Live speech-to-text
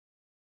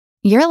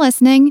You're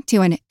listening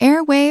to an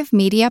Airwave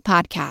Media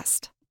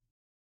Podcast.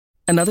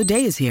 Another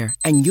day is here,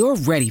 and you're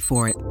ready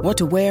for it. What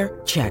to wear?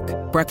 Check.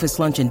 Breakfast,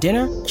 lunch, and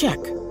dinner? Check.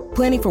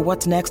 Planning for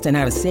what's next and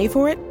how to save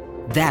for it?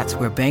 That's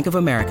where Bank of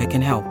America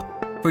can help.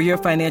 For your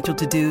financial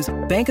to-dos,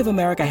 Bank of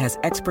America has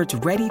experts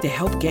ready to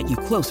help get you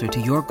closer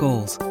to your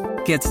goals.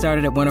 Get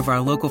started at one of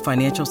our local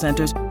financial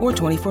centers or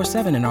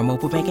 24/7 in our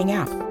mobile banking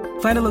app.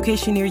 Find a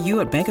location near you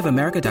at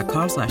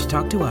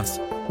bankofamerica.com/talktous.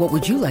 What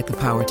would you like the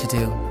power to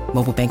do?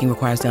 Mobile banking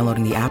requires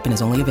downloading the app and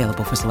is only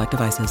available for select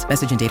devices.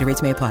 Message and data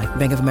rates may apply.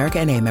 Bank of America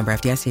N.A., member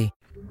FDIC.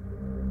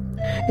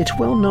 It's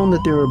well known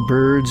that there are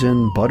birds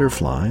and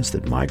butterflies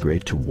that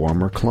migrate to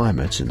warmer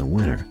climates in the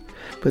winter.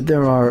 But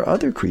there are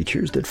other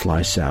creatures that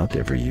fly south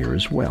every year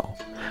as well.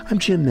 I'm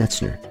Jim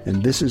Metzner,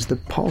 and this is the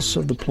Pulse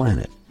of the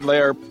Planet. They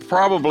are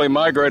probably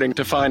migrating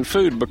to find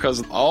food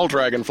because all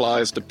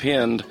dragonflies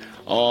depend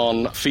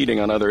on feeding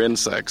on other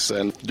insects.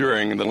 And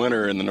during the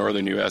winter in the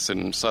northern U.S.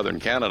 and southern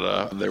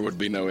Canada, there would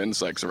be no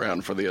insects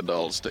around for the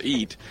adults to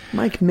eat.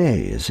 Mike May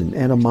is an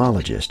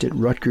entomologist at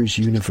Rutgers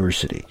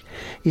University.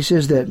 He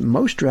says that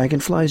most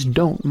dragonflies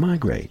don't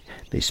migrate.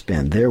 They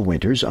spend their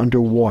winters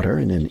underwater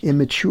in an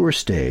immature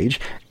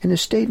stage, in a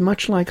state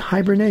much like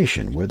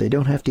hibernation, where they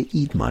don't have to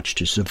eat much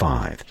to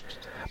survive.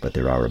 But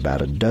there are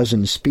about a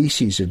dozen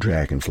species of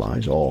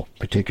dragonflies, all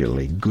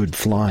particularly good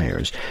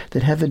flyers,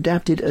 that have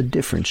adapted a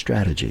different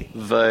strategy.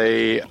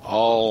 They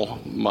all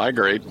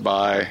migrate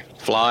by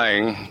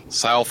flying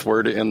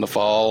southward in the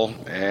fall,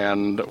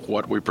 and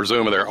what we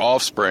presume are their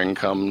offspring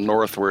come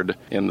northward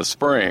in the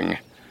spring.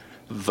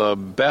 The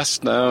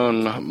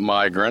best-known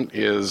migrant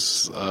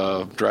is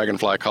a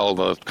dragonfly called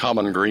the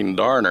common green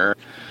darner.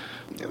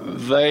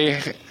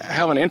 They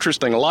have an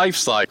interesting life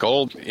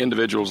cycle.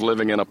 Individuals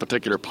living in a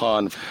particular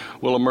pond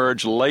will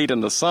emerge late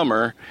in the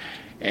summer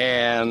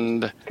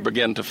and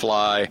begin to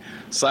fly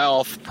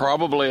south,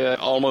 probably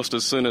almost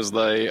as soon as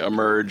they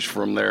emerge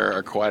from their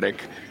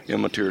aquatic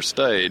immature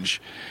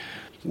stage.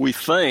 We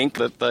think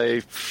that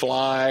they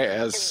fly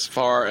as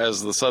far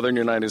as the southern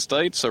United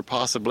States or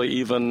possibly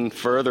even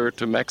further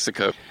to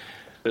Mexico.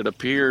 It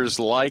appears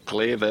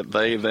likely that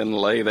they then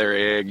lay their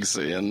eggs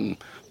in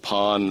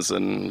ponds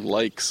and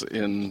lakes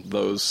in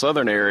those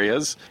southern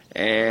areas,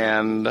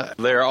 and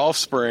their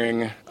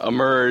offspring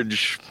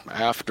emerge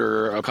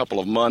after a couple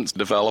of months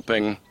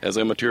developing as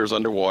immatures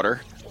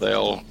underwater.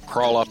 They'll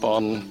crawl up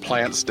on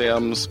plant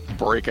stems,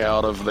 break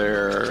out of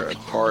their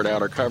hard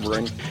outer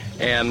covering,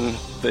 and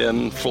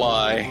then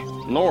fly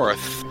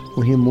north.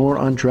 We'll hear more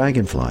on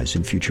dragonflies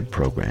in future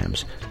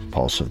programs.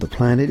 Pulse of the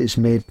Planet is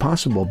made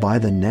possible by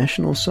the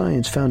National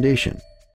Science Foundation.